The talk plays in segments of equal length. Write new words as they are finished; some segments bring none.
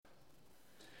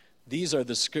These are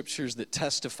the scriptures that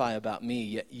testify about me,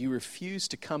 yet you refuse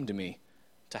to come to me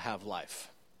to have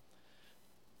life.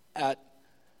 At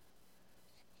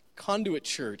Conduit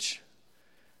Church,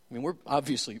 I mean,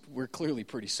 we're clearly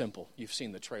pretty simple. You've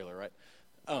seen the trailer, right?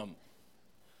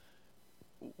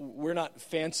 We're not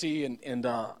fancy, and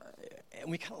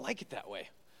we kind of like it that way.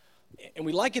 And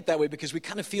we like it that way because we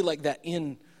kind of feel like that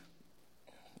in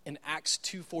Acts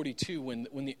 2:42,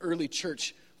 when the early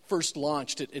church first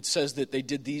launched, it says that they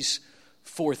did these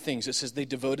 4 things. It says they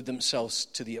devoted themselves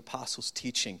to the apostles'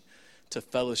 teaching, to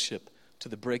fellowship, to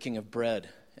the breaking of bread,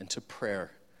 and to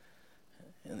prayer.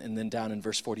 And then down in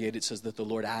verse 48, it says that the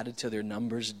Lord added to their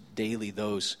numbers daily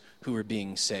those who were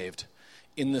being saved.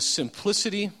 In the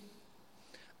simplicity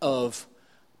of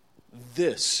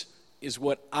this is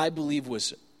what I believe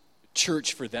was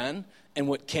church for then, and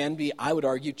what can be, I would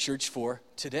argue, church for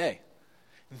today.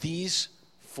 These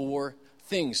 4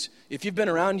 things. If you've been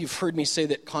around, you've heard me say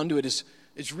that Conduit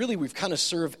is really, we've kind of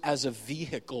served as a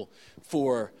vehicle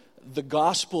for the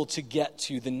gospel to get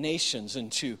to the nations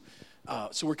and to,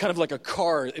 so we're kind of like a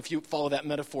car, if you follow that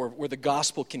metaphor, where the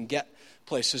gospel can get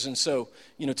places. And so,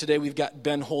 today we've got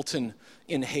Ben Holton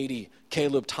in Haiti,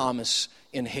 Caleb Thomas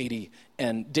in Haiti,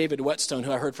 and David Whetstone,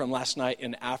 who I heard from last night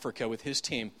in Africa with his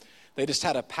team. They just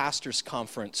had a pastors'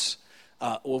 conference.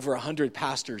 Over 100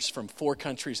 pastors from 4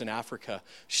 countries in Africa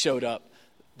showed up.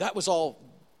 That was all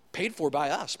paid for by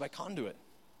us, by Conduit.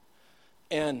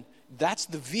 And that's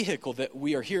the vehicle that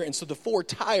we are here. And so the 4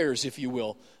 tires, if you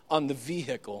will, on the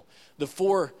vehicle, the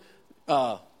 4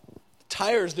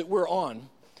 tires that we're on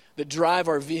that drive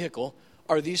our vehicle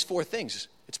are these 4 things.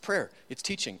 It's prayer, it's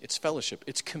teaching, it's fellowship,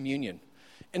 it's communion.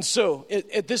 And so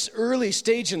at this early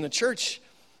stage in the church,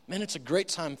 man, it's a great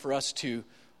time for us to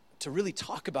really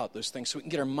talk about those things so we can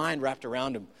get our mind wrapped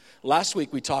around them. Last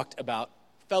week we talked about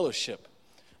fellowship,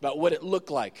 about what it looked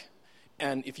like.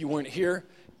 And if you weren't here,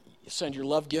 send your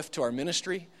love gift to our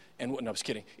ministry. And no, I was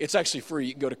kidding. It's actually free.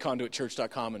 You can go to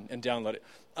conduitchurch.com and download it.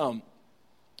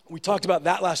 We talked about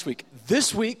that last week.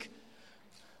 This week,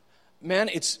 man,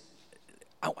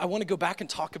 I want to go back and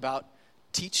talk about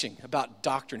teaching, about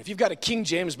doctrine. If you've got a King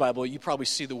James Bible, you probably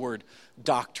see the word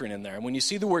doctrine in there. And when you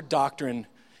see the word doctrine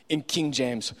in King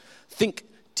James, think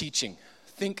teaching,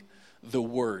 think the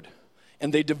word.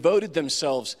 And they devoted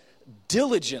themselves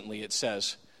diligently, it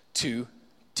says, to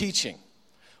teaching.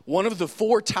 One of the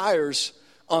 4 tires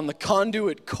on the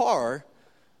Conduit car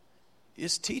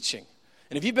is teaching.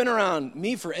 And if you've been around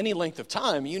me for any length of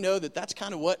time, you know that that's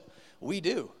kind of what we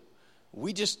do.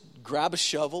 We just grab a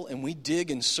shovel and we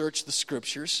dig and search the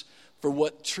scriptures for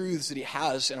what truths that he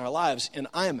has in our lives. And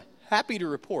I am happy to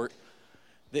report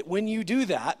that when you do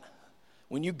that,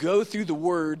 when you go through the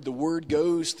word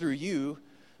goes through you,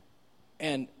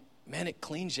 and man, it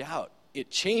cleans you out. It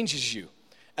changes you.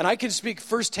 And I can speak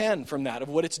firsthand from that, of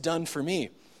what it's done for me.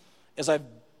 As I've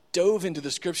dove into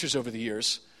the scriptures over the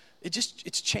years,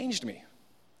 it's changed me.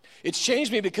 It's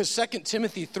changed me because 2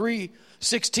 Timothy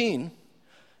 3:16,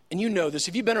 and you know this,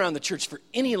 if you've been around the church for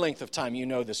any length of time, you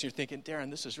know this. You're thinking,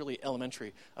 Darren, this is really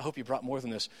elementary. I hope you brought more than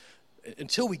this.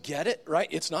 Until we get it, right,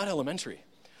 it's not elementary.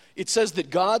 It says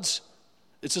that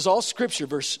it says all scripture,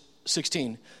 verse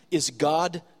 16, is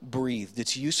God-breathed.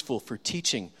 It's useful for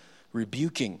teaching,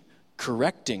 rebuking,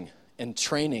 correcting, and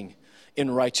training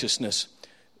in righteousness.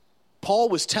 Paul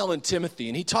was telling Timothy,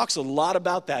 and he talks a lot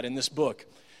about that in this book,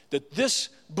 that this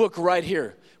book right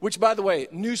here, which, by the way,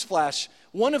 newsflash,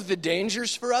 one of the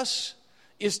dangers for us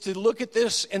is to look at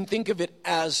this and think of it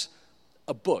as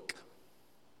a book.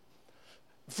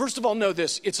 First of all, know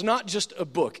this, it's not just a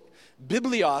book.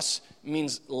 Biblios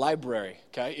means library,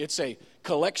 okay? It's a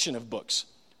collection of books,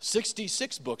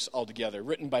 66 books altogether,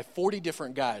 written by 40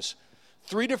 different guys,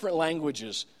 3 different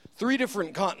languages, 3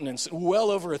 different continents,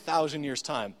 well over 1,000 years'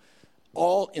 time,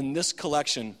 all in this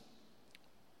collection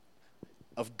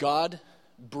of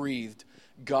God-breathed,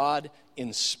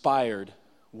 God-inspired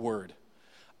word.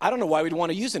 I don't know why we'd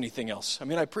want to use anything else. I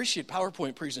mean, I appreciate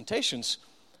PowerPoint presentations,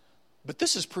 but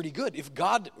this is pretty good. If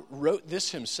God wrote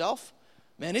this himself,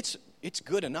 man, it's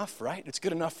good enough, right? It's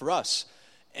good enough for us.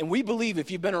 And we believe, if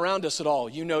you've been around us at all,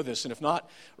 you know this, and if not,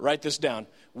 write this down.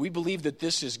 We believe that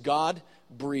this is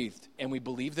God-breathed, and we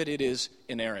believe that it is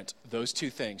inerrant, those 2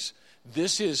 things.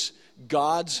 This is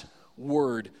God's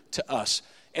word to us.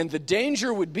 And the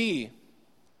danger would be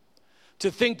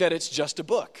to think that it's just a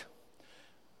book.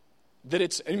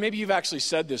 And maybe you've actually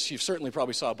said this, you've certainly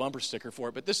probably saw a bumper sticker for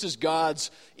it, but this is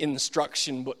God's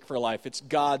instruction book for life. It's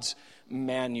God's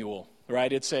manual,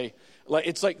 right? It's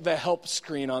like the help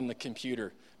screen on the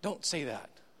computer. Don't say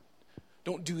that.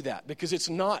 Don't do that, because it's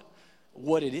not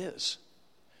what it is.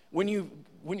 When your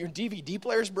DVD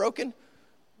player is broken,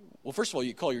 Well, first of all,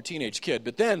 you call your teenage kid,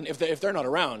 but then if they're not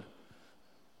around,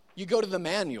 you go to the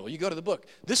manual, you go to the book.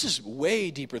 This is way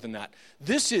deeper than that.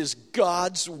 This is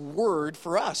God's word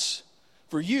for us,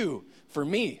 for you, for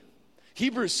me.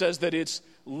 Hebrews says that it's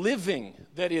living,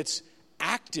 that it's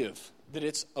active, that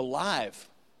it's alive.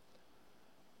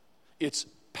 It's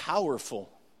powerful.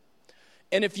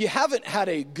 And if you haven't had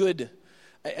a good,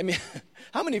 I mean,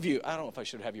 how many of you, I don't know if I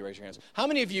should have you raise your hands. How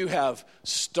many of you have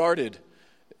started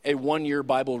a 1-year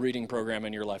Bible reading program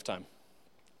in your lifetime?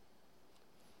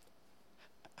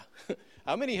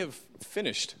 How many have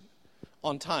finished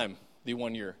on time the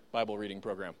 1-year Bible reading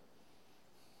program?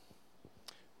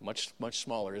 Much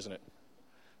smaller, isn't it?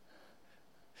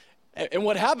 And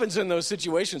what happens in those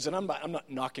situations, and I'm not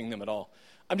knocking them at all,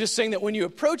 I'm just saying that when you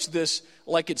approach this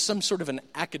like it's some sort of an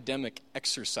academic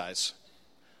exercise,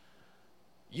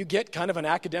 you get kind of an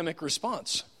academic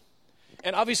response.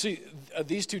 And obviously,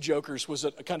 these two jokers was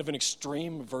a kind of an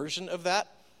extreme version of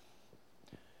that.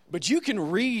 But you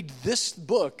can read this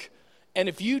book, and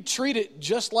if you treat it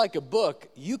just like a book,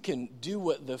 you can do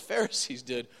what the Pharisees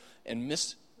did and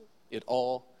miss it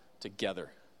all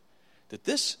together. That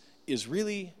this is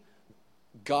really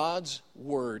God's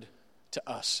word to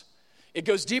us. It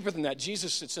goes deeper than that.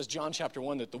 Jesus, it says, John chapter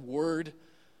 1, that the word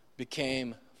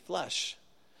became flesh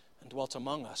and dwelt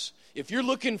among us. If you're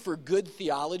looking for good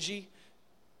theology,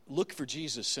 look for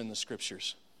Jesus in the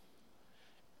scriptures.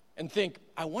 And think,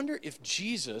 I wonder if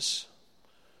Jesus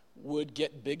would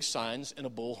get big signs and a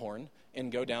bullhorn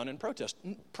and go down and protest.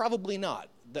 Probably not.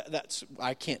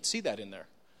 I can't see that in there.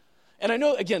 And I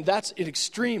know, again, that's an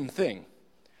extreme thing.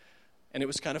 And it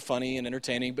was kind of funny and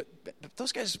entertaining, but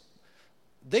those guys,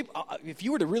 if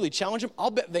you were to really challenge them,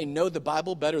 I'll bet they know the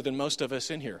Bible better than most of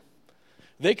us in here.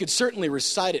 They could certainly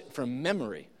recite it from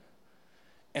memory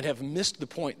and have missed the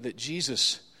point that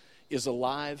Jesus is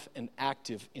alive and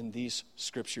active in these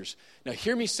scriptures. Now,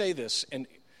 hear me say this, and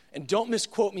don't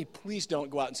misquote me. Please don't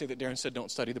go out and say that Darren said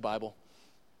don't study the Bible.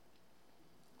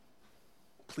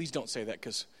 Please don't say that,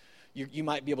 because you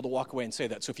might be able to walk away and say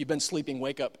that. So if you've been sleeping,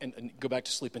 wake up and go back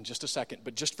to sleep in just a second.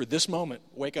 But just for this moment,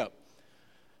 wake up.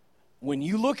 When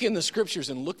you look in the scriptures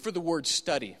and look for the word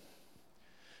study,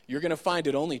 you're going to find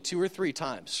it only 2 or 3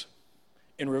 times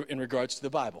in regards to the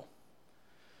Bible.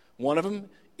 One of them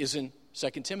is in 2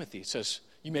 Timothy. It says,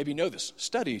 you maybe know this,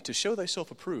 study to show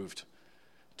thyself approved,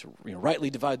 to rightly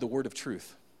divide the word of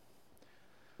truth.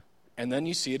 And then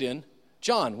you see it in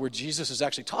John, where Jesus is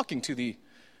actually talking to the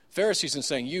Pharisees and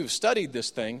saying, you've studied this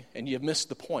thing and you've missed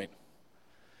the point.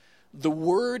 The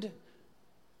word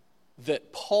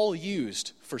that Paul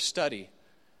used for study,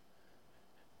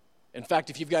 in fact,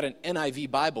 if you've got an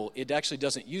NIV Bible, it actually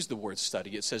doesn't use the word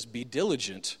study. It says, be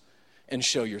diligent and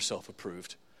show yourself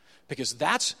approved. Because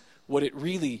that's what it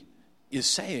really is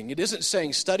saying. It isn't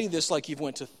saying study this like you've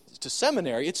went to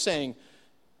seminary. It's saying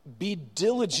be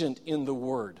diligent in the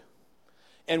word.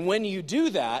 And when you do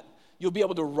that, you'll be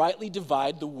able to rightly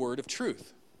divide the word of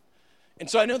truth. And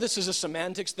so I know this is a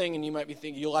semantics thing, and you might be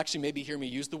thinking, you'll actually maybe hear me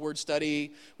use the word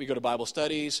study. We go to Bible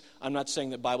studies. I'm not saying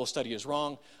that Bible study is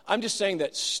wrong. I'm just saying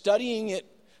that studying it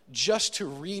just to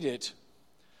read it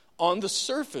on the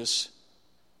surface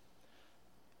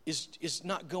is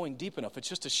not going deep enough. It's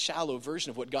just a shallow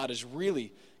version of what God has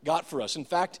really got for us. In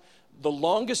fact, the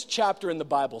longest chapter in the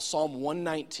Bible, Psalm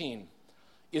 119,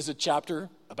 is a chapter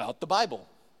about the Bible.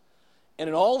 And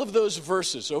in all of those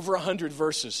verses, over 100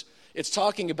 verses, it's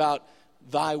talking about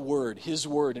thy word, his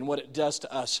word, and what it does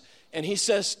to us. And he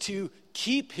says to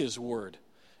keep his word.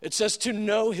 It says to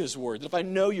know his word, that if I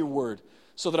know your word,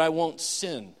 so that I won't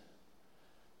sin.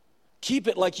 Keep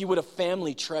it like you would a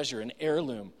family treasure, an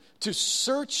heirloom, to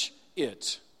search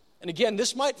it. And again,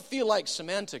 this might feel like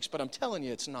semantics, but I'm telling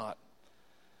you it's not.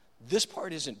 This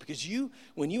part isn't, because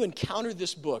when you encounter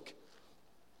this book,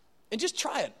 and just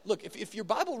try it. Look, if your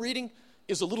Bible reading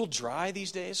is a little dry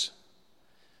these days,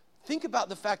 think about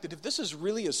the fact that if this is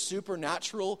really a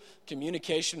supernatural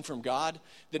communication from God,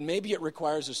 then maybe it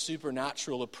requires a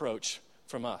supernatural approach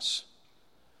from us.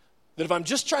 That if I'm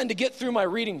just trying to get through my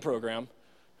reading program,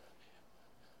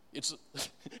 it's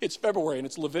February and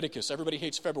it's Leviticus. Everybody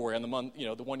hates February on the month,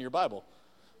 the 1-year Bible.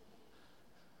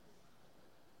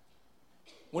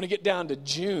 When I get down to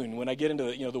June, when I get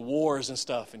into the wars and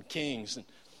stuff and kings, and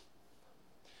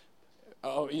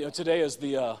today is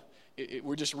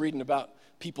we're just reading about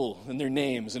people and their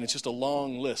names, and it's just a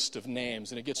long list of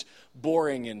names, and it gets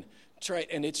boring and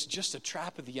it's just a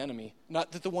trap of the enemy.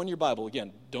 Not that the 1-year Bible,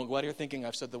 again, don't go out here thinking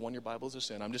I've said the 1-year Bible is a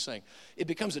sin. I'm just saying it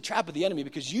becomes a trap of the enemy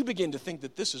because you begin to think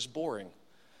that this is boring.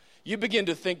 You begin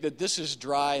to think that this is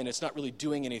dry and it's not really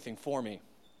doing anything for me.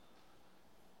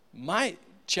 My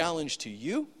challenge to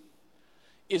you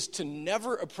is to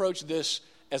never approach this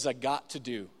as a got to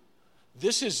do.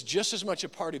 This is just as much a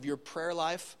part of your prayer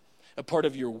life, a part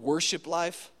of your worship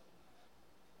life,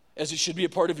 as it should be a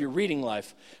part of your reading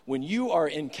life. When you are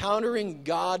encountering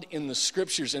God in the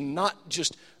scriptures and not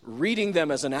just reading them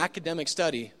as an academic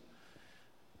study,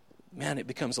 man, it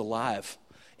becomes alive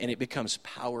and it becomes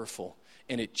powerful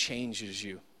and it changes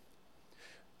you.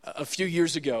 A few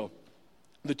years ago,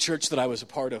 the church that I was a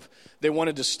part of, they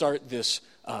wanted to start this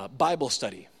Bible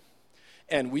study.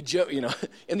 And we,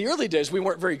 in the early days, we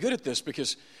weren't very good at this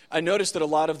because I noticed that a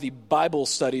lot of the Bible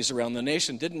studies around the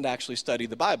nation didn't actually study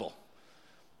the Bible.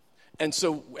 And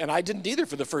I didn't either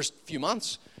for the first few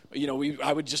months.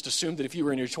 I would just assume that if you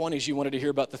were in your 20s, you wanted to hear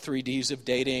about the 3 Ds of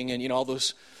dating and, all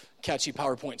those catchy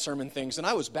PowerPoint sermon things. And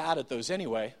I was bad at those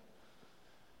anyway.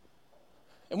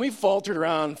 And we faltered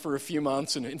around for a few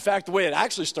months. And in fact, the way it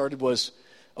actually started was,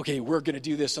 okay, we're going to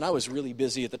do this. And I was really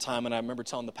busy at the time. And I remember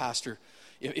telling the pastor,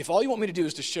 if all you want me to do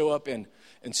is to show up and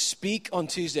speak on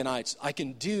Tuesday nights, I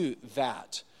can do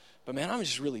that. But man, I'm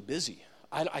just really busy.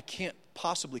 I can't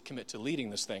possibly commit to leading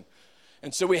this thing.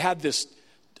 And so we had this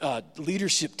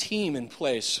leadership team in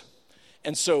place.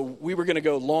 And so we were going to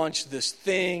go launch this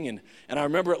thing. And I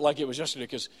remember it like it was yesterday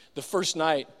because the first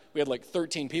night we had like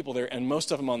 13 people there and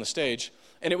most of them on the stage.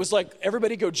 And it was like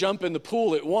everybody go jump in the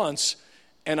pool at once.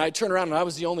 And I turned around and I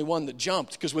was the only one that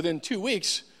jumped because within 2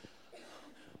 weeks,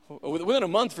 within a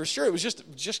month for sure, it was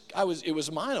it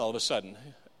was mine all of a sudden.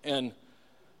 And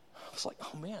I was like,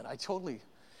 oh man,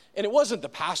 and it wasn't the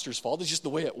pastor's fault, it's just the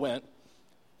way it went.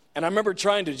 And I remember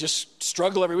trying to just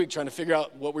struggle every week, trying to figure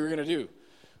out what we were going to do.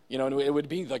 And it would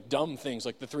be like dumb things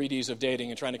like the 3 Ds of dating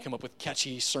and trying to come up with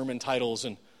catchy sermon titles.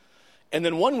 And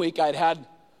then one week had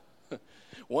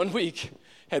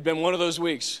been one of those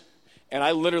weeks. And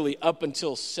I literally up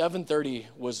until 7:30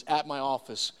 was at my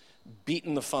office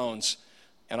beating the phones.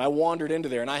 And I wandered into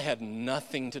there and I had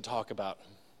nothing to talk about.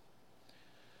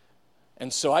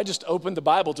 And so I just opened the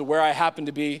Bible to where I happened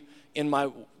to be in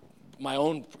my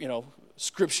own,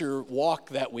 scripture walk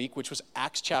that week, which was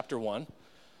Acts chapter 1.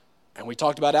 And we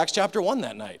talked about Acts chapter 1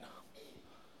 that night.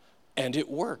 And it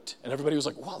worked. And everybody was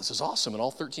like, wow, this is awesome. And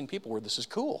all 13 people were, this is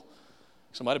cool.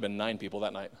 So it might have been 9 people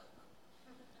that night.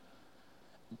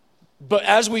 But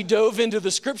as we dove into the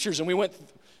scriptures and we went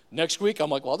next week, I'm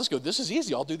like, well, this is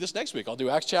easy. I'll do this next week. I'll do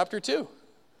Acts chapter 2.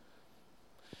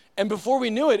 And before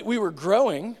we knew it, we were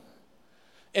growing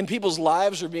and people's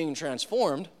lives were being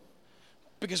transformed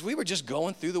because we were just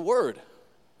going through the Word.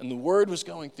 And the Word was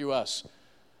going through us.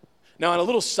 Now, on a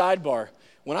little sidebar,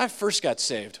 when I first got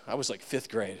saved, I was like 5th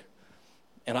grade.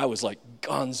 And I was like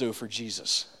gonzo for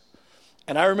Jesus.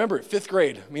 And I remember at 5th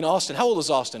grade, Austin, how old is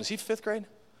Austin? Is he 5th grade?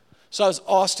 So I was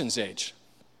Austin's age.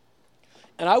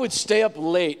 And I would stay up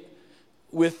late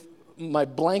with my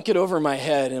blanket over my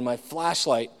head and my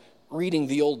flashlight reading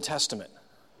the Old Testament.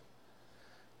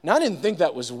 Now, I didn't think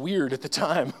that was weird at the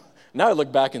time. Now I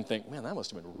look back and think, man, that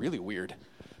must have been really weird.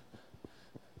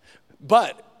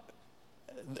 But,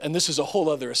 and this is a whole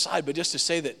other aside, but just to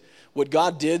say that what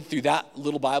God did through that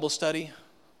little Bible study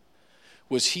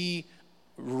was he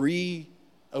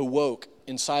reawoke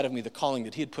inside of me the calling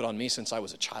that he had put on me since I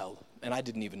was a child, and I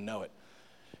didn't even know it.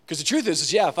 Because the truth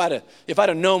is if I'd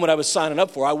have known what I was signing up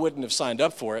for, I wouldn't have signed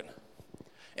up for it.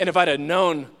 And if I'd have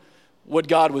known what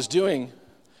God was doing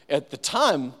at the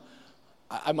time,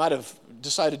 I might have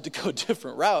decided to go a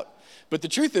different route. But the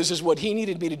truth is what he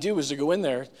needed me to do was to go in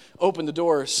there, open the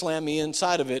door, slam me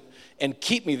inside of it, and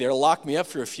keep me there, lock me up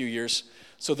for a few years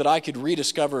so that I could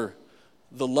rediscover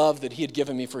the love that he had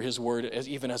given me for his word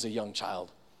even as a young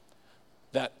child.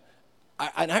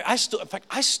 I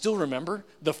still remember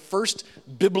the first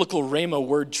biblical rhema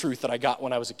word truth that I got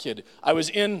when I was a kid. That was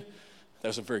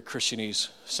a very Christianese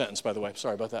sentence, by the way.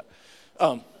 Sorry about that.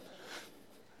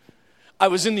 I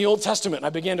was in the Old Testament, and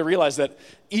I began to realize that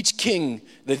each king,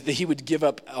 that he would give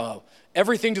up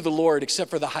everything to the Lord except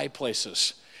for the high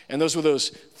places. And those were those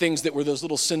things that were those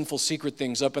little sinful secret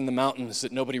things up in the mountains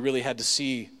that nobody really had to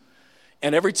see.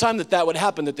 And every time that would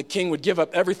happen, that the king would give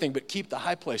up everything but keep the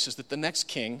high places, that the next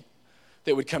king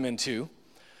that would come into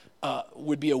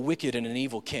would be a wicked and an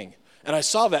evil king. And I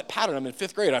saw that pattern. I'm in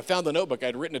 5th grade. I found the notebook.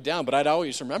 I'd written it down, but I'd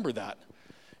always remember that.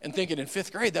 And thinking in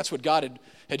 5th grade, that's what God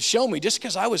had shown me just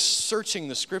because I was searching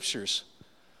the scriptures.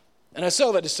 And I say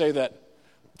all that to say that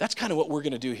that's kind of what we're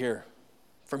going to do here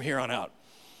from here on out.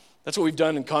 That's what we've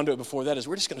done in Conduit before. That is,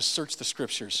 we're just going to search the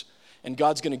scriptures. And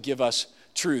God's going to give us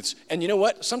truths. And you know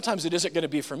what? Sometimes it isn't going to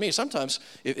be for me. Sometimes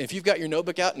if you've got your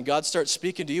notebook out and God starts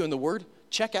speaking to you in the Word,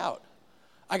 check out.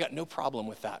 I got no problem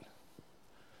with that.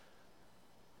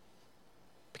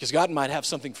 Because God might have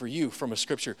something for you from a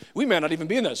scripture. We may not even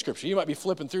be in that scripture. You might be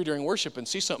flipping through during worship and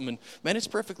see something, and man, it's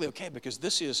perfectly okay because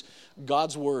this is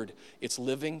God's word. It's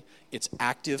living, it's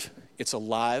active, it's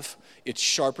alive, it's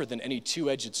sharper than any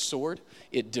two-edged sword.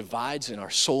 It divides in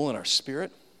our soul and our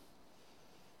spirit.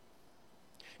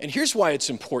 And here's why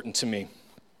it's important to me.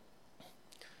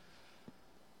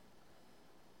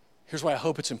 Here's why I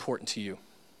hope it's important to you.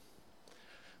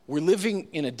 We're living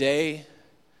in a day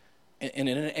and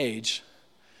in an age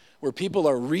where people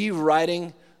are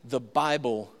rewriting the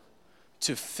Bible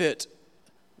to fit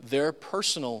their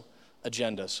personal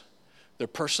agendas, their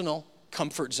personal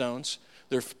comfort zones,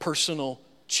 their personal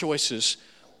choices.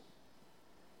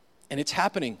 And it's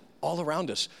happening all around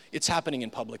us. It's happening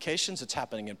in publications, it's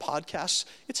happening in podcasts,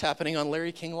 it's happening on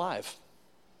Larry King Live.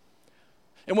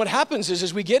 And what happens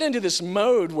is we get into this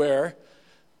mode where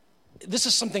this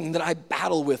is something that I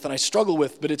battle with and I struggle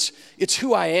with, but it's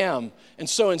who I am. And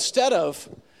so instead of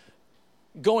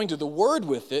going to the Word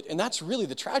with it, and that's really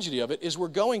the tragedy of it, is we're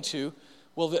going to,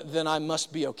 well, then I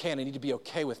must be okay, and I need to be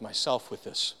okay with myself with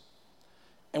this.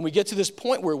 And we get to this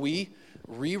point where we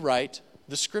rewrite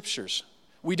the Scriptures.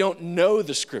 We don't know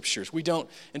the Scriptures. We don't.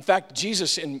 In fact,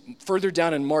 Jesus, further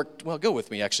down in Mark, well, go with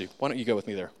me, actually. Why don't you go with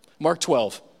me there? Mark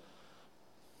 12.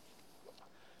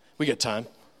 We get time.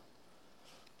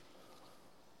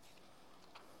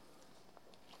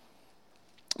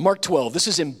 Mark 12, this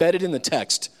is embedded in the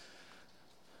text.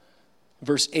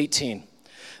 Verse 18,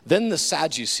 then the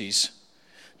Sadducees,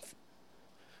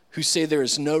 who say there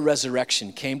is no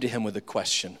resurrection, came to him with a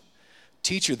question.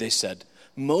 Teacher, they said,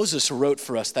 Moses wrote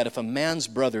for us that if a man's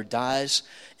brother dies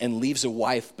and leaves a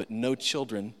wife but no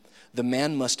children, the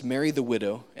man must marry the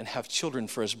widow and have children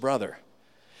for his brother.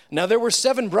 Now there were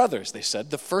 7 brothers, they said.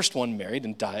 The first one married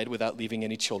and died without leaving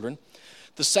any children.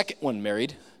 The second one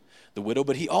married the widow,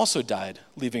 but he also died,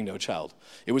 leaving no child.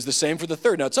 It was the same for the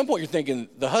third. Now, at some point, you're thinking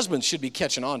the husband should be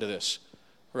catching on to this,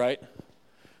 right?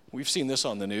 We've seen this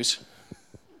on the news.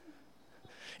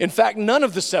 In fact, none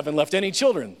of the 7 left any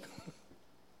children.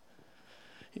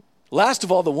 Last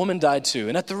of all, the woman died too.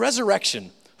 And at the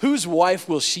resurrection, whose wife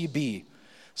will she be,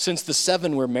 since the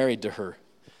 7 were married to her?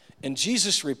 And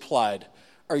Jesus replied,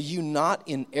 are you not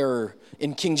in error?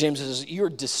 In King James, it says, you're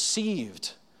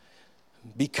deceived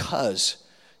because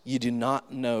you do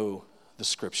not know the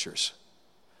Scriptures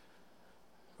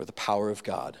or the power of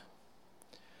God.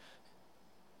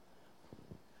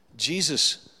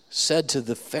 Jesus said to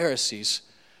the Pharisees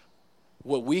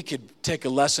what we could take a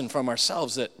lesson from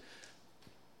ourselves, that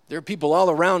there are people all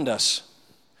around us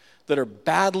that are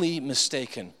badly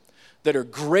mistaken, that are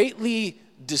greatly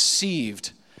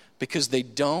deceived because they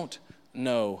don't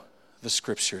know the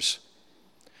Scriptures.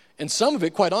 And some of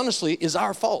it, quite honestly, is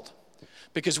our fault,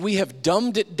 because we have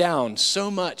dumbed it down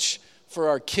so much for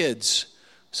our kids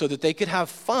so that they could have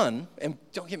fun. And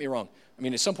don't get me wrong, I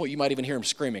mean, at some point you might even hear them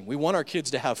screaming. We want our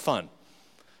kids to have fun,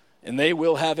 and they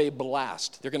will have a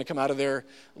blast. They're going to come out of there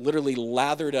literally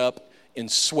lathered up in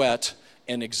sweat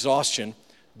and exhaustion.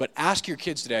 But ask your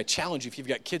kids today, I challenge you, if you've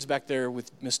got kids back there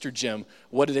with Mr. Jim,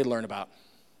 what do they learn about?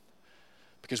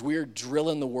 Because we are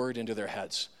drilling the word into their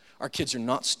heads. Our kids are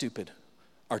not stupid.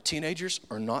 Our teenagers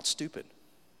are not stupid.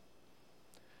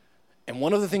 And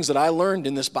one of the things that I learned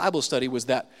in this Bible study was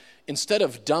that instead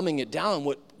of dumbing it down,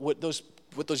 what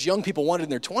those young people wanted in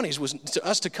their 20s was to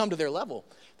us to come to their level.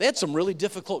 They had some really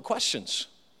difficult questions.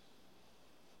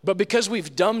 But because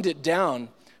we've dumbed it down,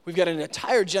 we've got an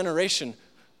entire generation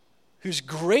who's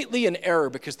greatly in error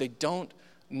because they don't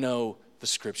know the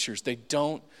Scriptures. They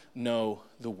don't know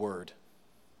the Word.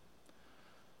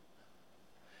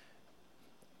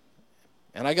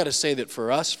 And I got to say that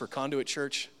for us, for Conduit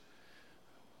Church,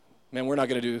 man, we're not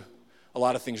going to do a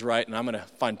lot of things right, and I'm going to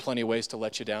find plenty of ways to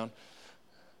let you down.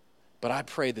 But I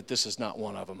pray that this is not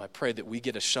one of them. I pray that we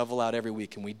get a shovel out every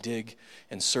week and we dig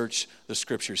and search the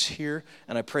Scriptures here,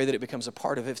 and I pray that it becomes a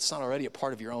part of, if it's not already a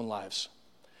part of your own lives,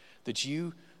 that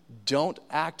you don't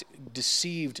act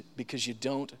deceived because you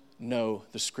don't know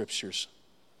the Scriptures.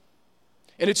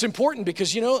 And it's important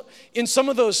because, in some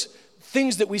of those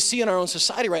things that we see in our own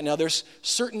society right now, there's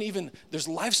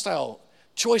lifestyle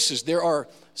choices. There are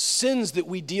sins that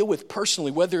we deal with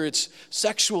personally, whether it's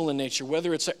sexual in nature,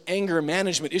 whether it's an anger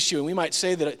management issue, and we might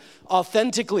say that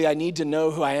authentically I need to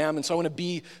know who I am, and so I want to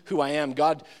be who I am.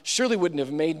 God surely wouldn't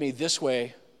have made me this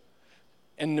way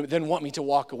and then want me to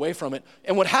walk away from it.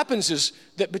 And what happens is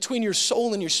that between your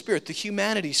soul and your spirit, the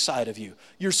humanity side of you,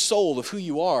 your soul of who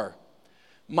you are,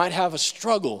 might have a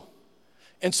struggle.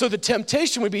 And so the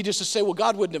temptation would be just to say, well,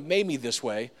 God wouldn't have made me this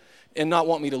way and not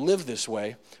want me to live this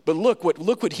way. But look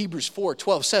what Hebrews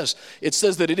 4:12 says. It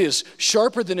says that it is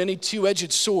sharper than any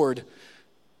two-edged sword,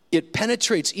 It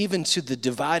penetrates even to the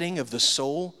dividing of the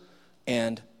soul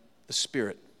and the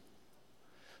spirit.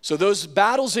 So those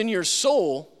battles in your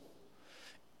soul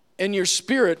and your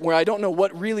spirit, where I don't know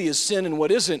what really is sin and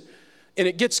what isn't, and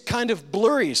it gets kind of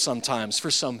blurry sometimes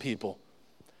for some people.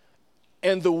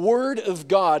 And the Word of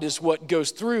God is what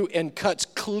goes through and cuts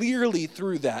clearly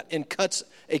through that and cuts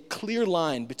a clear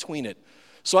line between it.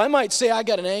 So I might say I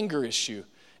got an anger issue,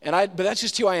 but that's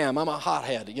just who I am. I'm a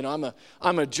hothead.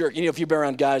 I'm a jerk. If you've been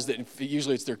around guys that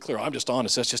usually they're clear. I'm just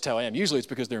honest. That's just how I am. Usually it's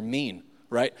because they're mean,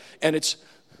 right? And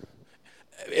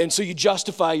so you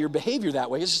justify your behavior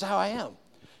that way. This is how I am.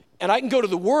 And I can go to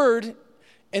the Word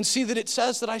and see that it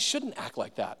says that I shouldn't act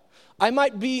like that. I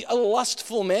might be a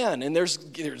lustful man, and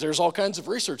there's all kinds of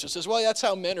research that says, well, that's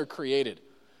how men are created.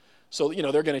 So,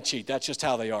 they're going to cheat. That's just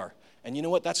how they are. And you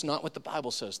know what? That's not what the Bible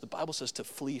says. The Bible says to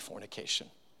flee fornication,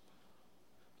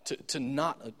 to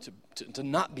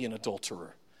not be an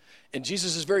adulterer. And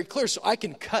Jesus is very clear, so I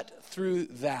can cut through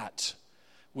that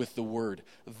with the Word.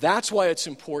 That's why it's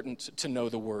important to know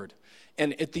the Word.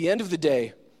 And at the end of the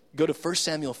day, go to 1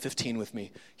 Samuel 15 with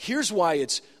me. Here's why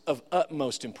it's of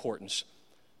utmost importance.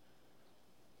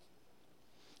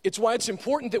 It's why it's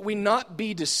important that we not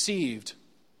be deceived.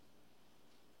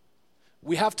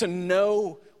 We have to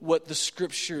know what the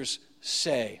Scriptures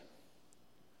say.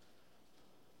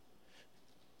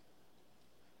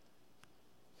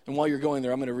 And while you're going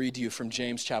there, I'm going to read to you from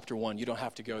James chapter 1. You don't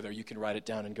have to go there. You can write it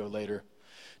down and go later.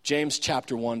 James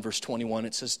chapter 1, verse 21,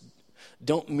 it says,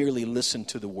 "Don't merely listen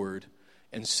to the word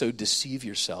and so deceive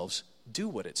yourselves. Do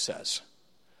what it says.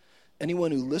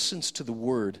 Anyone who listens to the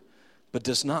word but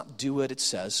does not do what it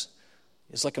says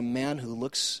is like a man who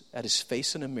looks at his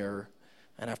face in a mirror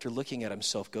and after looking at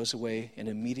himself goes away and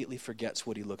immediately forgets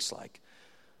what he looks like."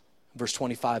 Verse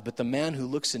 25, "But the man who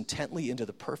looks intently into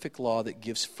the perfect law that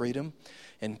gives freedom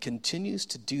and continues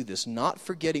to do this, not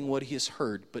forgetting what he has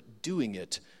heard, but doing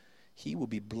it, he will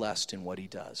be blessed in what he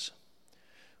does."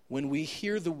 When we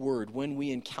hear the word, when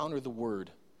we encounter the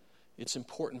word, it's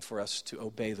important for us to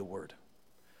obey the word.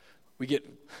 We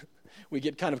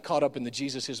get kind of caught up in the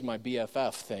Jesus is my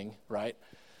BFF thing, right?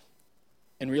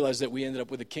 And realize that we ended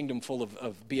up with a kingdom full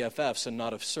of BFFs and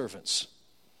not of servants.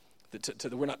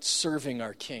 We're not serving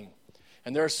our King.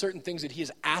 And there are certain things that he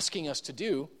is asking us to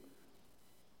do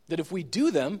that if we do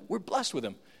them, we're blessed with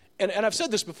them. And I've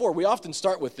said this before, we often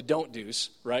start with the don't do's,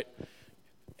 right?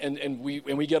 And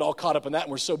we get all caught up in that,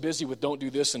 and we're so busy with don't do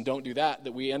this and don't do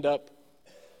that we end up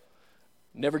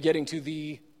never getting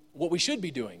to what we should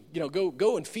be doing.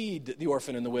 Go and feed the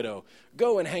orphan and the widow.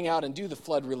 Go and hang out and do the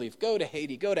flood relief. Go to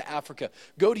Haiti. Go to Africa.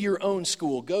 Go to your own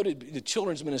school. Go to the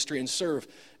children's ministry and serve.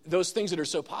 Those things that are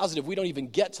so positive, we don't even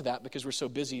get to that because we're so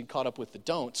busy and caught up with the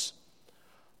don'ts.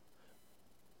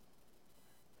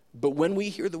 But when we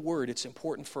hear the word, it's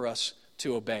important for us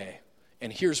to obey.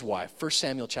 And here's why. 1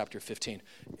 Samuel chapter 15.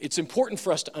 It's important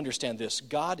for us to understand this.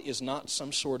 God is not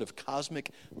some sort of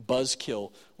cosmic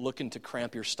buzzkill looking to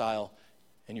cramp your style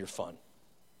and your fun.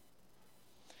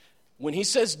 When he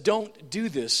says don't do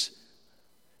this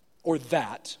or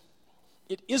that,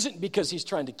 it isn't because he's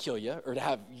trying to kill you or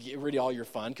to get rid of all your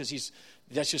fun, because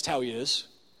that's just how he is.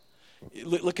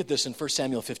 Look at this in 1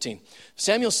 Samuel 15.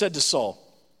 Samuel said to Saul,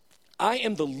 "I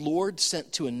am the Lord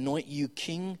sent to anoint you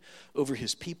king over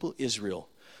his people Israel.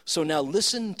 So now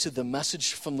listen to the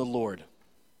message from the Lord."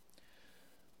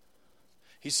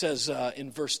 He says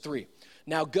in verse 3,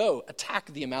 "Now go,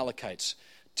 attack the Amalekites.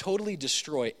 Totally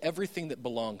destroy everything that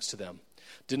belongs to them.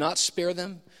 Do not spare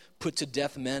them. Put to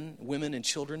death men, women, and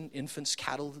children, infants,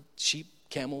 cattle, sheep,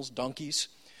 camels, donkeys."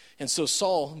 And so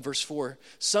Saul, verse 4,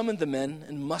 summoned the men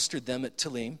and mustered them at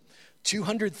Telaim,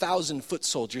 200,000 foot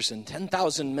soldiers and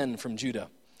 10,000 men from Judah.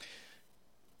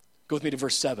 Go with me to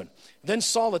verse 7. "Then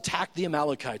Saul attacked the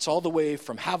Amalekites all the way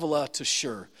from Havilah to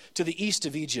Shur, to the east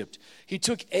of Egypt. He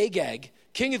took Agag,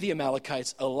 king of the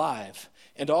Amalekites, alive,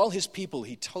 and all his people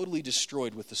he totally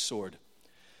destroyed with the sword.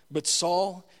 But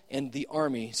Saul and the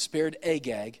army spared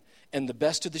Agag and the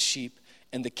best of the sheep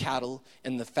and the cattle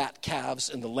and the fat calves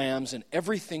and the lambs and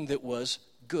everything that was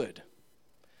good.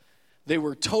 They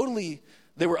were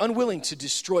unwilling to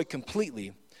destroy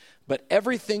completely, but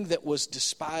everything that was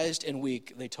despised and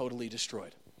weak they totally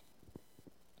destroyed."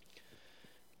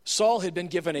 Saul had been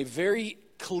given a very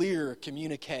clear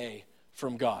communique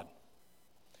from God.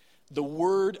 The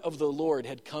word of the Lord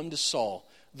had come to Saul.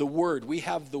 The word, we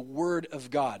have the word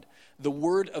of God. The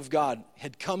word of God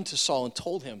had come to Saul and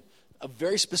told him a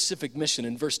very specific mission.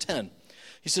 In verse 10,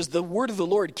 he says, "The word of the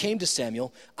Lord came to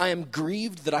Samuel. I am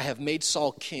grieved that I have made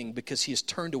Saul king because he has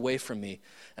turned away from me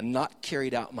and not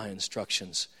carried out my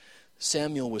instructions."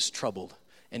 Samuel was troubled,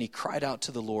 and he cried out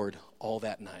to the Lord all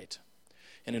that night.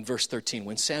 And in verse 13,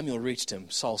 when Samuel reached him,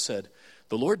 Saul said,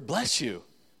 "The Lord bless you."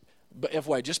 But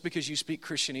FY, just because you speak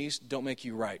Christianese, don't make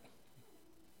you right.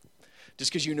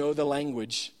 Just because you know the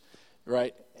language,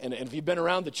 right? And if you've been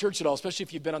around the church at all, especially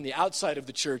if you've been on the outside of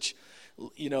the church,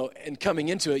 and coming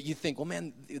into it, you think, well,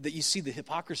 man, that you see the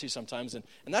hypocrisy sometimes. And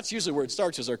that's usually where it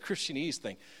starts, is our Christianese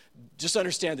thing. Just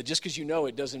understand that just because you know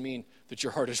it doesn't mean that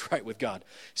your heart is right with God.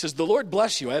 He says, "The Lord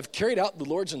bless you. I have carried out the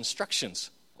Lord's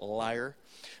instructions." Liar.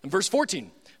 In verse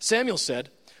 14, Samuel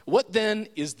said, "What then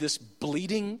is this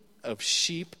bleating of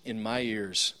sheep in my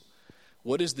ears?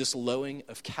 What is this lowing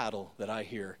of cattle that I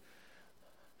hear?"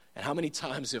 And how many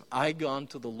times have I gone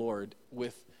to the Lord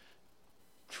with,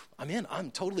 I'm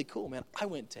totally cool, man. I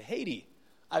went to Haiti.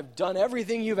 I've done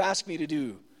everything you've asked me to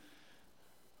do.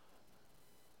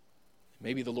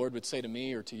 Maybe the Lord would say to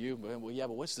me or to you, well, yeah,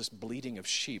 but what's this bleating of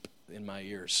sheep in my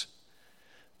ears?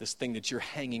 This thing that you're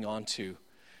hanging on to,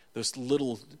 those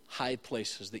little high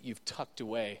places that you've tucked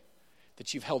away,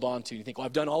 that you've held on to. You think, well,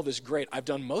 I've done all this great. I've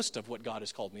done most of what God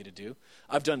has called me to do.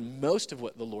 I've done most of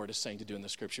what the Lord is saying to do in the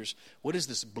scriptures. What is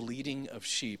this bleating of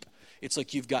sheep? It's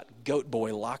like you've got Goat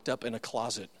Boy locked up in a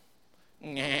closet.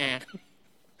 Hidden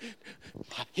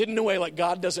away like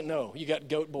God doesn't know. You got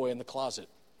Goat Boy in the closet.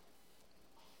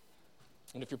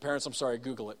 And if your parents, I'm sorry,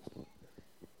 Google it.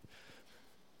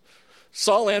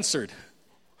 Saul answered.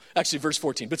 Actually, verse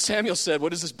 14. But Samuel said,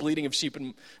 "What is this bleating of sheep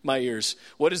in my ears?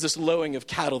 What is this lowing of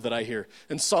cattle that I hear?"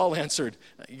 And Saul answered.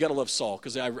 You got to love Saul,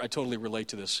 because I totally relate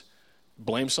to this.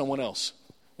 Blame someone else.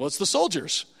 Well, it's the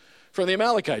soldiers from the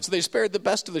Amalekites. They spared the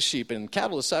best of the sheep and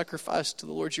cattle to sacrifice to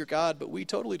the Lord your God, but we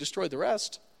totally destroyed the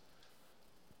rest.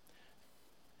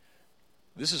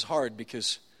 This is hard,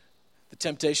 because the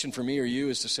temptation for me or you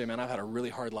is to say, man, I've had a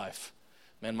really hard life.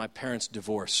 Man, my parents'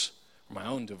 divorce, or my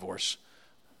own divorce.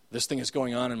 This thing is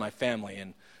going on in my family.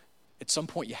 And at some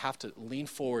point you have to lean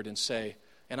forward and say,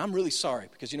 and I'm really sorry,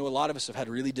 because, a lot of us have had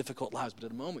really difficult lives, but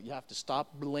at a moment you have to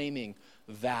stop blaming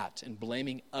that and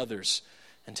blaming others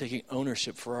and taking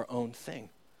ownership for our own thing.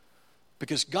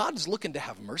 Because God is looking to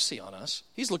have mercy on us.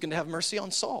 He's looking to have mercy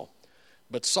on Saul.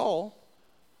 But Saul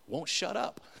won't shut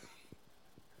up.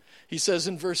 He says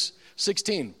in verse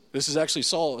 16, this is actually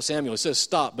Samuel. It says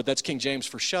stop, but that's King James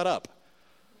for shut up.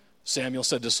 Samuel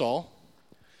said to Saul,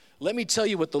 "Let me tell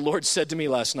you what the Lord said to me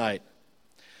last night."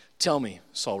 "Tell me,"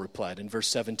 Saul replied in verse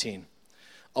 17.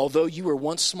 "Although you were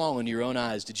once small in your own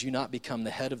eyes, did you not become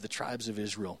the head of the tribes of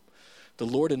Israel? The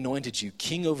Lord anointed you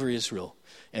king over Israel,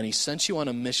 and he sent you on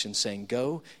a mission saying,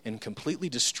 'Go and completely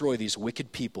destroy these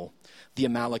wicked people, the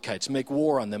Amalekites. Make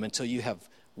war on them until you have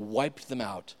wiped them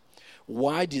out.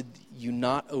 Why did you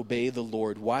not obey the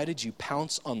Lord? Why did you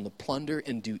pounce on the plunder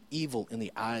and do evil in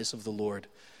the eyes of the Lord?'"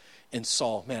 And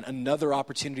Saul, man, another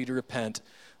opportunity to repent,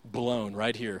 blown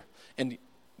right here. And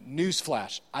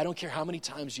newsflash, I don't care how many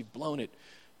times you've blown it,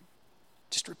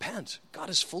 just repent. God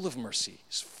is full of mercy.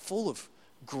 He's full of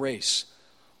grace.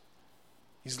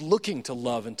 He's looking to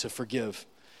love and to forgive.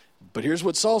 But here's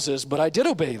what Saul says, "But I did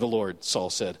obey the Lord," Saul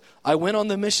said. "I went on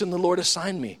the mission the Lord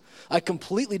assigned me. I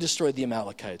completely destroyed the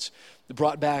Amalekites,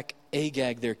 brought back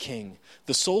Agag, their king.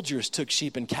 The soldiers took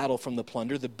sheep and cattle from the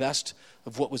plunder, the best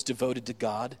of what was devoted to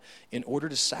God, in order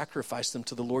to sacrifice them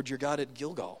to the Lord your God at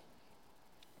Gilgal."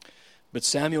 But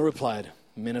Samuel replied,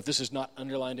 man, if this is not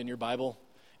underlined in your Bible,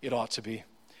 it ought to be.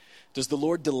 "Does the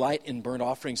Lord delight in burnt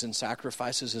offerings and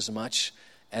sacrifices as much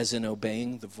as in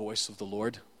obeying the voice of the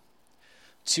Lord?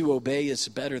 To obey is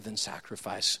better than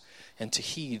sacrifice, and to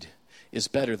heed is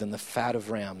better than the fat of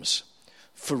rams.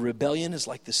 For rebellion is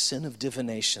like the sin of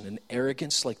divination, and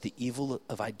arrogance like the evil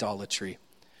of idolatry.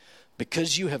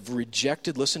 Because you have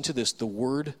rejected," listen to this, "the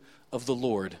word of the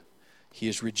Lord, he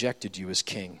has rejected you as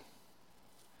king."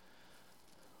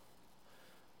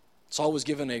 Saul was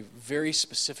given a very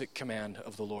specific command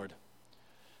of the Lord.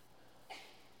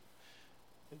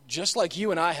 Just like you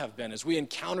and I have been as we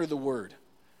encounter the word.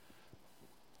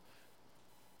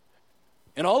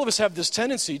 And all of us have this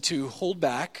tendency to hold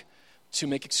back, to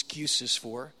make excuses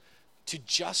for, to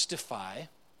justify,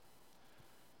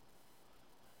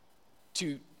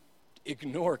 to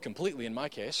ignore completely, in my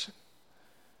case,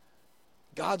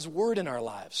 God's word in our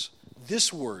lives.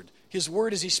 This word, his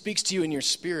word as he speaks to you in your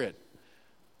spirit.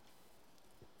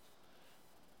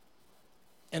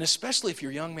 And especially if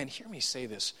you're young, man, hear me say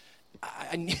this.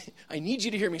 I need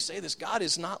you to hear me say this. God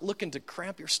is not looking to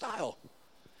cramp your style.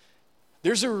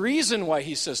 There's a reason why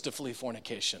he says to flee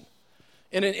fornication.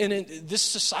 And in this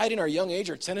society, in our young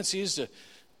age, our tendency is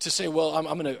to say, well,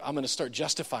 I'm going to start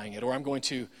justifying it, or I'm going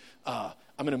to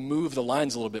move the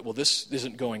lines a little bit. Well, this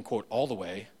isn't going, quote, all the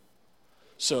way,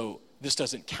 so this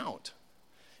doesn't count.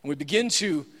 And we begin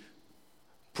to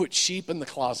put sheep in the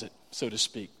closet. so to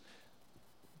speak.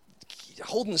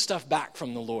 Holding the stuff back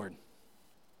from the Lord.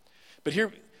 But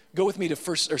here, go with me to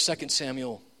 2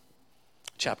 Samuel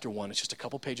chapter 1. It's just a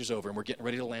couple pages over, and we're getting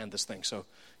ready to land this thing. So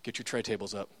get your tray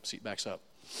tables up, seat backs up.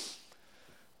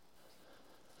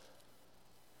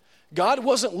 God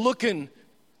wasn't looking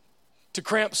to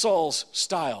cramp Saul's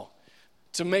style,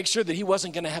 to make sure that he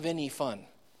wasn't going to have any fun.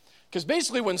 Because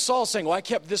basically when Saul's saying, well, I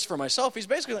kept this for myself, he's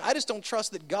basically, I just don't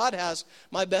trust that God has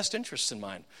my best interests in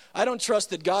mind. I don't trust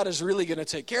that God is really going to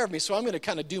take care of me, so I'm going to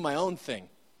kind of do my own thing.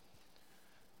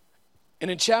 And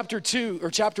in chapter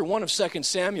 1 of 2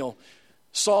 Samuel,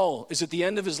 Saul is at the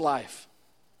end of his life.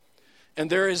 And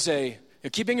there is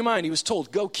keeping in mind, he was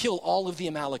told, go kill all of the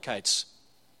Amalekites.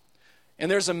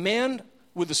 And there's a man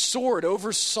with a sword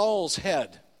over Saul's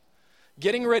head,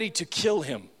 getting ready to kill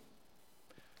him.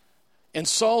 And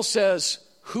Saul says,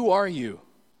 who are you?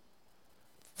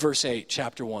 Verse 8,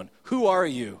 chapter 1. Who are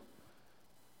you?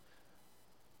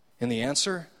 And the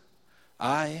answer,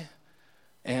 I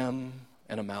am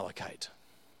an Amalekite.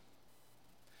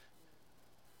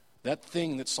 That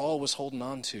thing that Saul was holding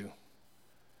on to,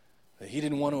 that he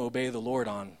didn't want to obey the Lord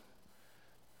on,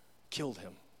 killed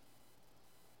him.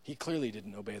 He clearly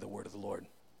didn't obey the word of the Lord.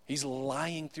 He's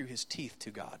lying through his teeth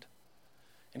to God.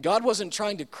 And God wasn't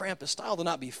trying to cramp his style to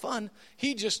not be fun.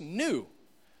 He just knew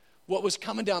what was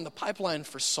coming down the pipeline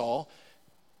for Saul,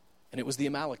 and it was the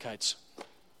Amalekites.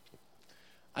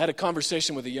 I had a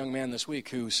conversation with a young man this week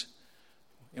who's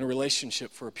in a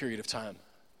relationship for a period of time.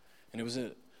 And it was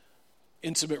an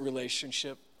intimate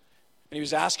relationship. And he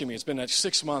was asking me, it's been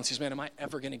 6 months, he's, man, am I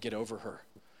ever going to get over her?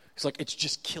 He's like, it's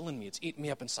just killing me. It's eating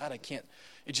me up inside. I can't,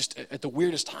 it just, at the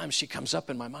weirdest times, she comes up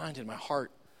in my mind, in my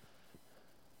heart.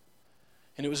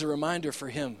 And it was a reminder for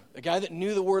him, a guy that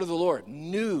knew the word of the Lord,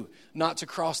 knew not to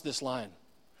cross this line.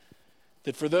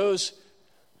 That for those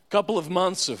couple of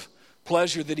months of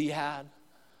pleasure that he had,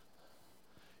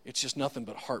 it's just nothing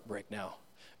but heartbreak now.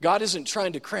 God isn't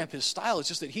trying to cramp his style. It's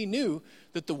just that he knew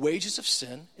that the wages of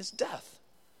sin is death.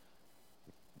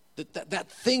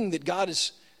 That thing that God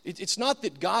is, it's not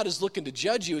that God is looking to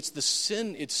judge you, it's the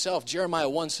sin itself. Jeremiah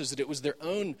 1 says that it was their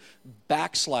own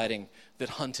backsliding that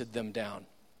hunted them down.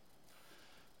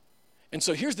 And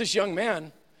so here's this young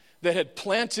man that had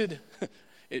planted,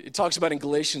 it talks about in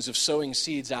Galatians of sowing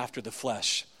seeds after the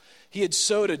flesh. He had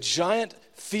sowed a giant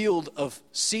field of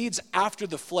seeds after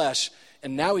the flesh,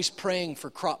 and now he's praying for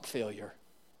crop failure.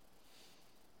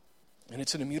 And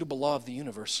it's an immutable law of the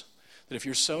universe that if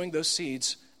you're sowing those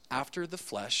seeds after the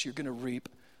flesh, you're going to reap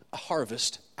a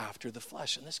harvest after the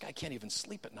flesh. And this guy can't even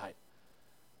sleep at night.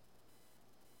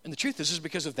 And the truth is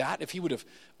because of that, if he would have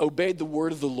obeyed the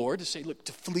word of the Lord to say, look,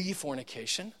 to flee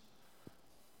fornication,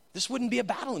 this wouldn't be a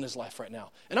battle in his life right now.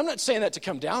 And I'm not saying that to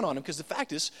come down on him, because the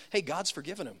fact is, hey, God's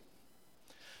forgiven him.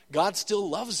 God still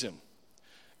loves him.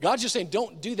 God's just saying,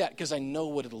 don't do that because I know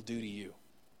what it'll do to you.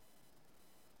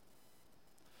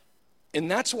 And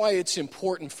that's why it's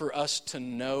important for us to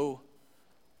know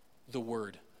the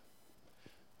word.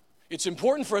 It's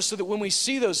important for us so that when we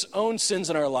see those own sins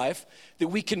in our life, that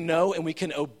we can know and we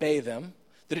can obey them,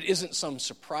 that it isn't some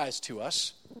surprise to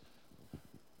us.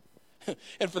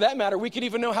 And for that matter, we can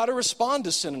even know how to respond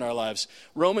to sin in our lives.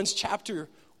 Romans chapter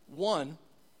 1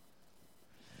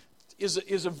 is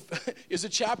a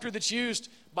chapter that's used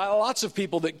by lots of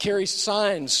people that carry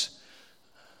signs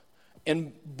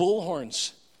and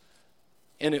bullhorns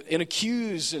and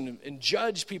accuse and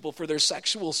judge people for their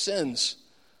sexual sins.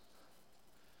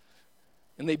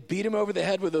 And they beat him over the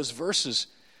head with those verses.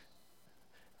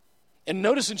 And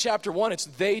notice in chapter 1, it's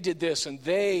they did this, and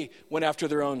they went after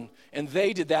their own, and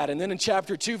they did that. And then in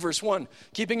chapter 2, verse 1,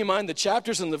 keeping in mind the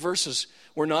chapters and the verses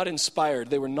were not inspired.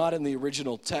 They were not in the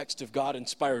original text of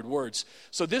God-inspired words.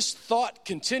 So this thought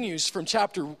continues from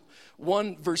chapter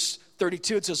 1, verse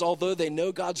 32. It says, although they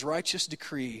know God's righteous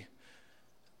decree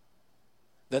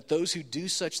that those who do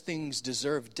such things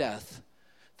deserve death,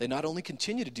 they not only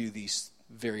continue to do these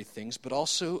very things, but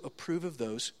also approve of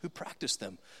those who practice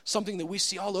them. Something that we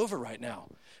see all over right now.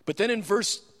 But then in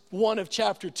verse 1 of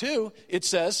chapter 2, it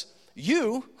says,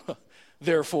 you,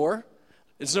 therefore,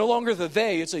 it's no longer the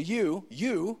they, it's a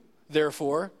you,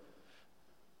 therefore,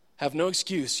 have no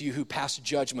excuse, you who pass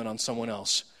judgment on someone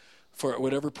else. For at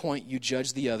whatever point you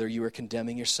judge the other, you are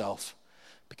condemning yourself,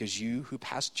 because you who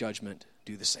pass judgment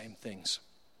do the same things.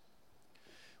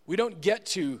 We don't get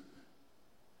to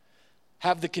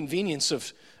have the convenience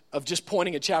of just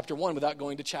pointing at chapter 1 without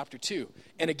going to chapter 2.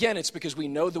 And again, it's because we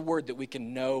know the word that we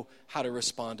can know how to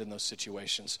respond in those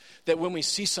situations. That when we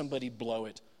see somebody blow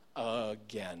it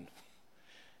again,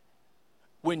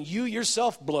 when you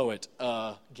yourself blow it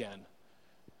again,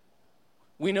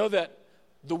 we know that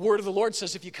The word of the Lord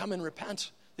says if you come and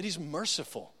repent, that he's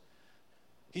merciful.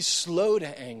 He's slow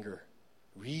to anger,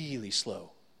 really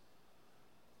slow.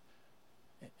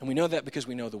 And we know that because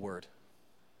we know the word.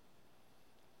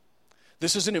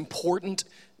 This is an important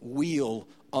wheel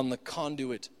on the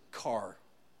conduit car.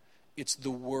 It's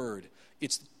the word.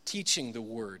 It's teaching the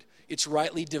word. It's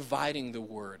rightly dividing the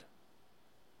word.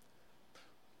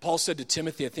 Paul said to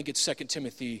Timothy, I think it's 2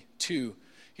 Timothy 2,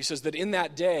 he says that in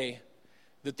that day,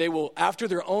 that they will, after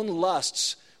their own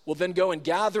lusts, will then go and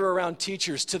gather around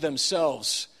teachers to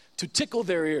themselves to tickle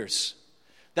their ears.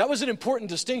 That was an important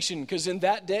distinction because in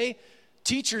that day,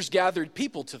 teachers gathered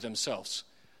people to themselves,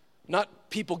 not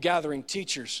people gathering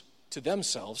teachers to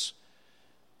themselves.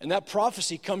 And that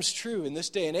prophecy comes true in this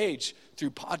day and age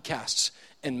through podcasts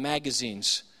and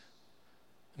magazines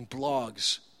and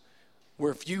blogs,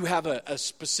 where if you have a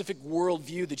specific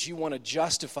worldview that you want to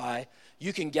justify,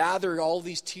 you can gather all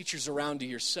these teachers around to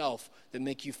yourself that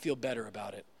make you feel better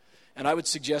about it. And I would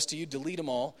suggest to you, delete them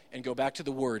all and go back to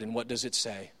the word and what does it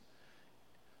say?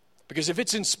 Because if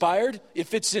it's inspired,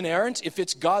 if it's inerrant, if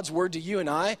it's God's word to you and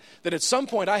I, then at some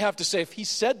point I have to say, if he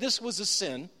said this was a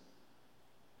sin,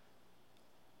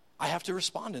 I have to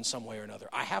respond in some way or another.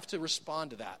 I have to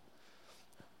respond to that.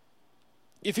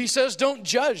 If he says don't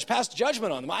judge, pass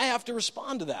judgment on them, I have to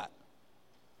respond to that.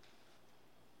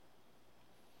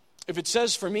 If it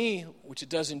says for me, which it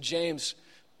does in James,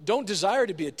 don't desire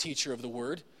to be a teacher of the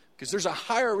word, because there's a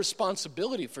higher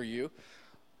responsibility for you.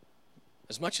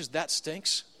 As much as that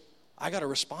stinks, I got to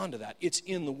respond to that. It's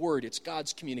in the word. It's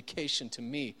God's communication to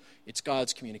me. It's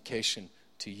God's communication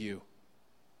to you.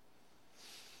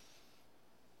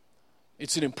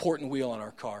 It's an important wheel on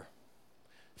our car.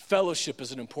 Fellowship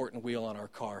is an important wheel on our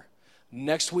car.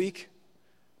 Next week,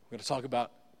 we're going to talk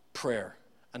about prayer,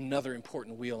 another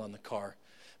important wheel on the car.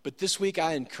 But this week,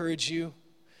 I encourage you,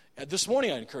 this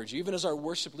morning I encourage you, even as our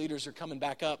worship leaders are coming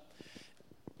back up,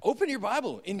 open your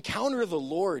Bible, encounter the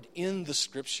Lord in the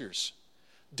Scriptures.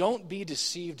 Don't be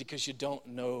deceived because you don't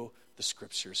know the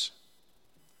Scriptures.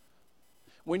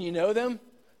 When you know them,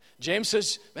 James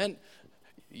says, man,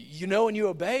 you know and you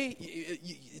obey,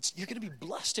 you're going to be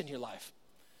blessed in your life.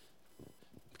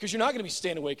 Because you're not going to be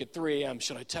staying awake at 3 a.m.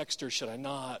 Should I text her? Should I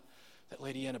not? That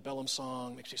Lady Antebellum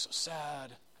song makes me so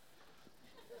sad.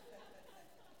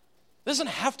 It doesn't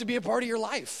have to be a part of your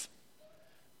life.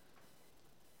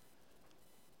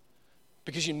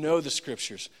 Because you know the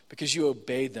Scriptures, because you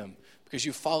obeyed them, because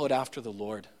you followed after the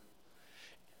Lord.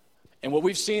 And what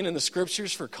we've seen in the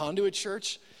Scriptures for Conduit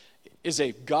Church is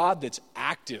a God that's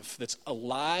active, that's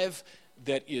alive,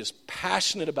 that is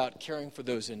passionate about caring for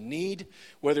those in need,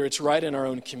 whether it's right in our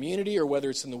own community or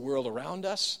whether it's in the world around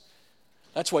us.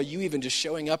 That's why you even just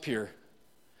showing up here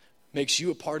makes you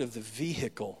a part of the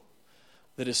vehicle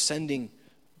that is sending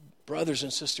brothers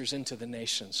and sisters into the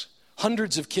nations.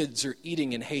 Hundreds of kids are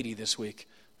eating in Haiti this week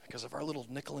because of our little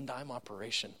nickel and dime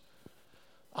operation.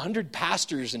 100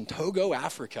 pastors in Togo,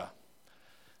 Africa,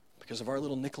 because of our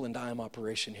little nickel and dime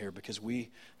operation here, because we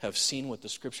have seen what the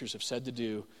Scriptures have said to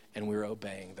do and we're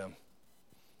obeying them.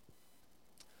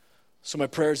 So my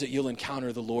prayer is that you'll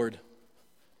encounter the Lord,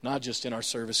 not just in our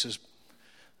services,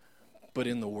 but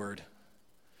in the Word.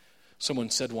 Someone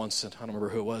said once, and I don't remember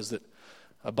who it was, that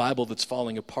a Bible that's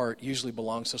falling apart usually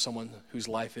belongs to someone whose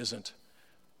life isn't.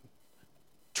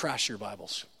 Trash your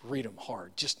Bibles. Read them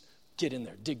hard. Just get in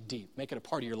there. Dig deep. Make it a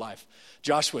part of your life.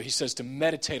 Joshua, he says to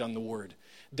meditate on the Word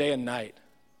day and night.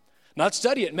 Not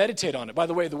study it, meditate on it. By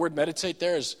the way, the word meditate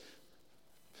there is,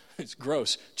 it's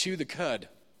gross. Chew the cud.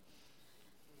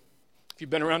 If you've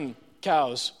been around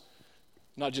cows,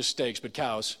 not just steaks, but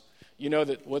cows, you know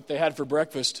that what they had for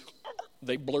breakfast,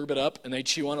 they blurb it up and they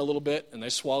chew on it a little bit and they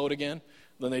swallow it again.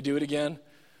 Then they do it again.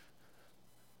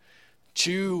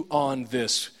 Chew on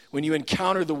this. When you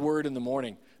encounter the word in the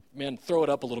morning, man, throw it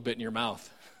up a little bit in your mouth.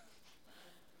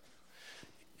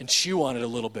 And chew on it a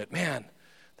little bit. Man,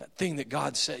 that thing that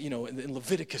God said, in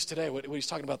Leviticus today, what he's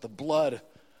talking about, the blood,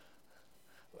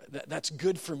 that's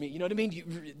good for me. You know what I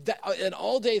mean? An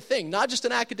all-day thing, not just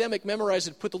an academic, memorize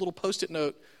it, put the little Post-it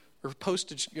note or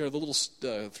postage, the little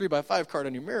 3x5 card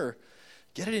on your mirror.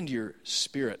 Get it into your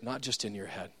spirit, not just in your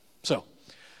head. So,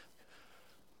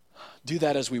 do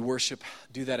that as we worship.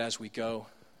 Do that as we go.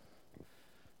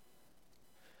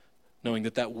 Knowing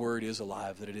that word is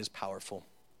alive, that it is powerful.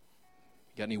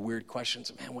 You got any weird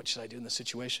questions? Man, what should I do in this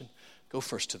situation? Go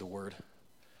first to the word.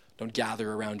 Don't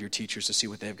gather around your teachers to see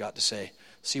what they've got to say.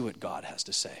 See what God has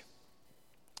to say.